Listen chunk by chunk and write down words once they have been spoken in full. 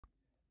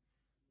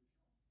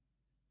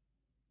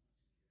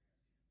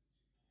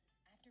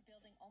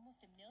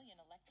almost 1 million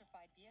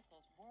electrified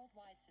vehicles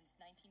worldwide since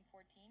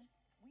 1914,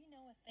 we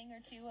know a thing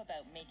or two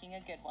about making a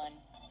good one.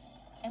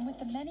 And with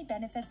the many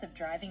benefits of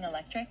driving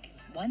electric,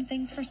 one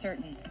thing's for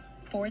certain: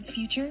 Ford's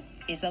future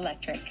is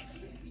electric.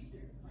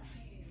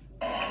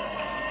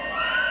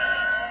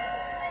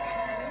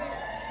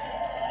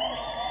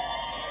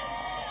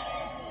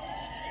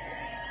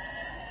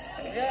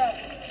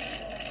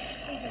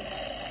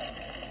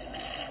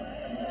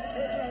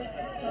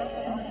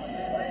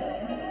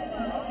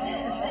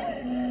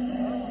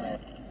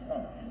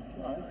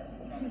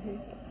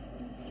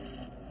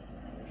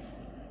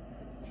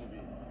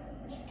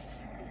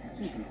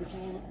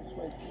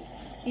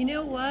 You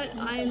know what?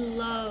 I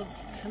love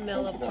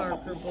Camilla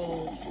Parker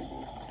Bowles,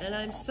 and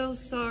I'm so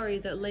sorry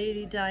that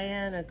Lady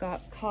Diana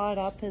got caught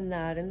up in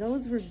that, and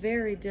those were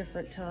very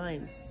different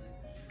times.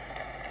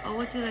 Oh,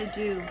 what did I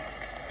do?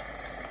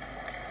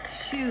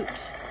 Shoot.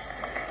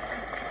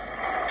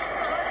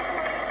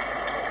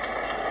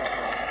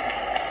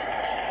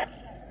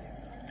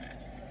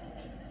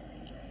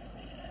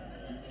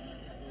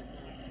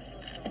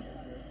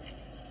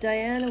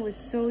 Diana was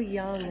so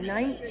young,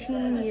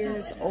 19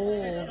 years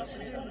old.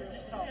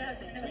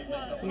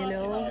 You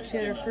know, she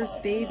had her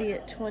first baby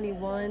at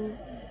 21,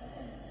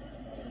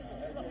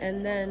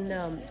 and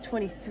then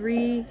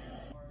 23.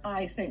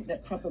 I think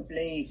that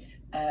probably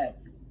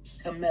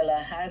Camilla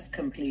has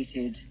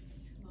completed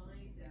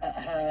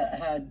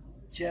her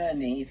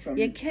journey from.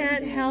 You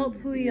can't help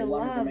who you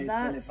love.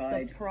 That's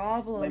the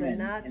problem, and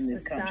that's the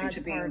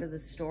sad part of the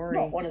story.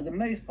 Not one of the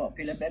most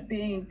popular, but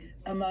being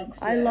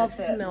amongst. I love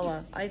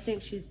Camilla. I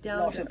think she's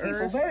down to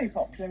earth. Very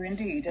popular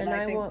indeed, and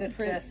I think want that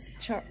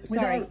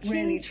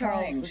King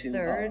Charles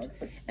III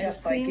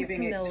and Queen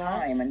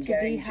Camilla to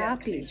be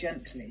happy.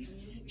 Gently,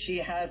 she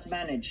has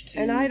managed to.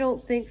 And I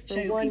don't think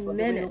for 1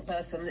 minute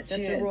that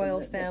the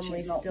royal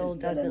family still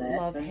doesn't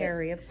love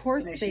Harry. Of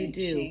course they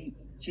do.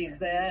 She's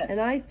there, and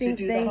I think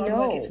they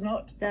know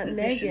that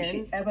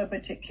Meghan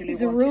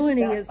is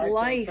ruining his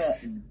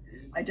life.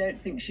 I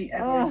don't think she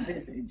ever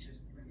envisaged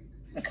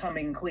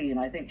becoming queen.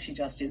 I think she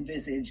just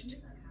envisaged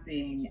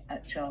being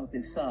at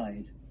Charles's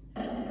side.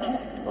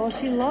 Well,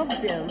 she loved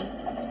him.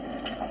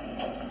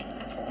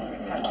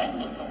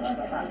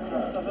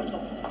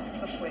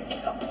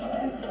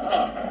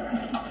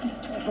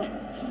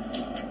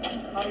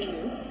 How are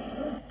you?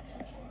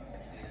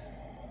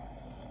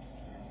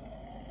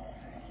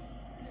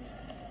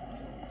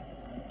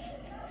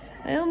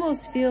 I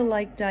almost feel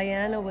like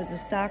Diana was a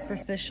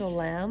sacrificial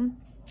lamb,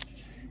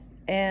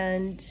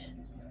 and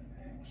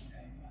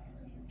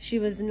she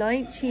was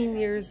 19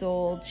 years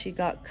old. She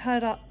got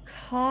caught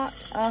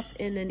up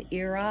in an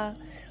era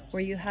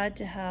where you had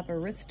to have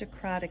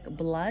aristocratic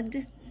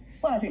blood.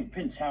 Well, I think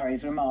Prince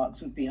Harry's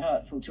remarks would be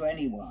hurtful to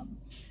anyone,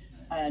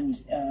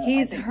 and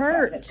he's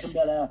hurt. The fact that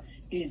Camilla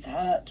is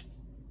hurt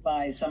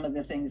by some of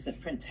the things that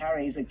Prince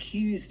Harry's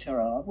accused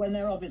her of, when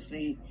they're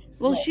obviously.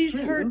 Well, she's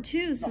hurt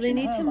too, so they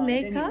need to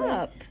make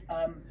up.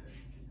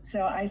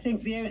 So I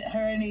think the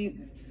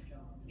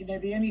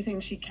only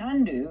thing she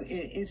can do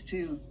is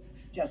to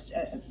just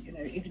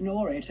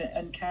ignore it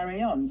and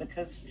carry on,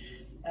 because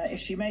if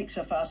she makes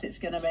a fuss, it's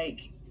going to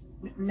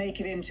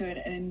make it into an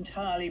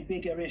entirely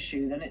bigger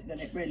issue than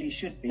it really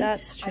should be.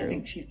 That's true. I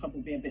think she's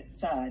probably a bit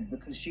sad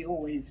because she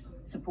always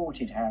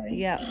supported Harry.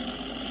 Yeah.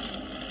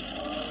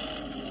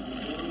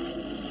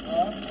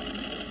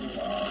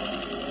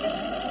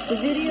 The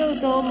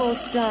video's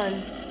almost done.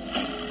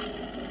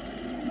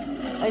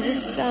 I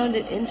just found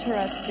it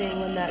interesting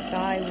when that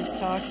guy was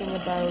talking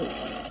about,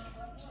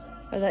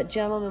 or that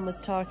gentleman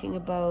was talking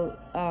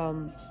about,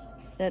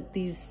 that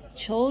these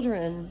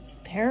children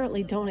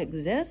apparently don't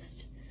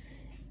exist.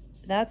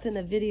 That's in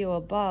a video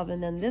above,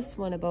 and then this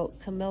one about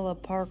Camilla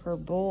Parker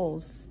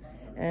Bowles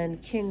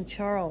and King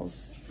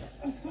Charles,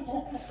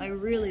 I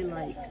really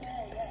liked.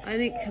 I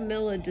think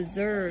Camilla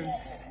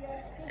deserves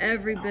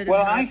every bit of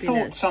happiness. I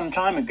thought some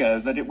time ago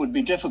that it would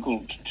be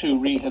difficult to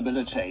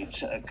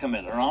rehabilitate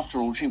Camilla. After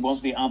all, she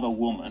was the other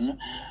woman,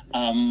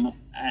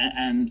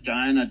 and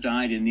Diana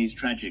died in these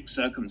tragic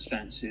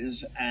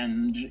circumstances,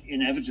 and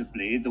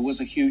inevitably there was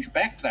a huge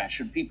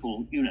backlash, and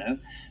people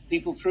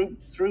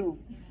threw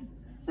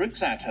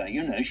bricks at her.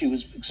 She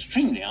was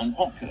extremely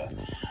unpopular.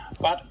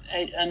 But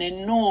an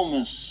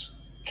enormous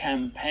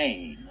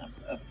campaign,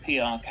 a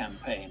PR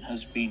campaign,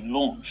 has been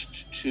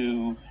launched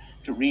to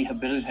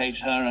rehabilitate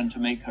her and to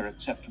make her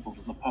acceptable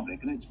to the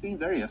public, and it's been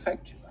very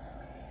effective.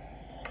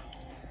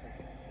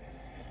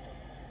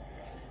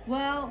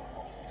 Well,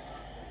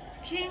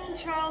 King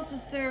Charles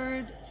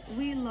III,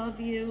 we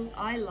love you.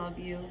 I love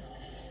you.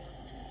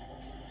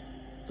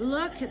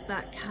 Look at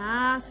that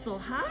castle.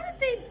 How did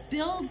they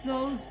build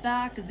those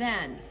back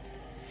then?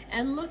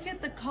 And look at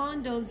the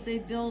condos they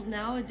build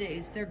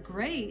nowadays. They're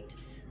great,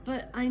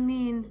 but I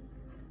mean,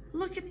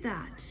 look at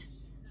that.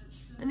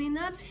 I mean,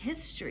 that's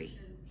history.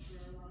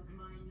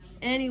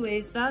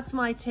 Anyways, that's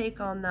my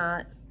take on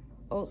that.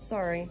 Oh,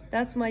 sorry.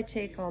 That's my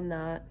take on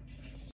that.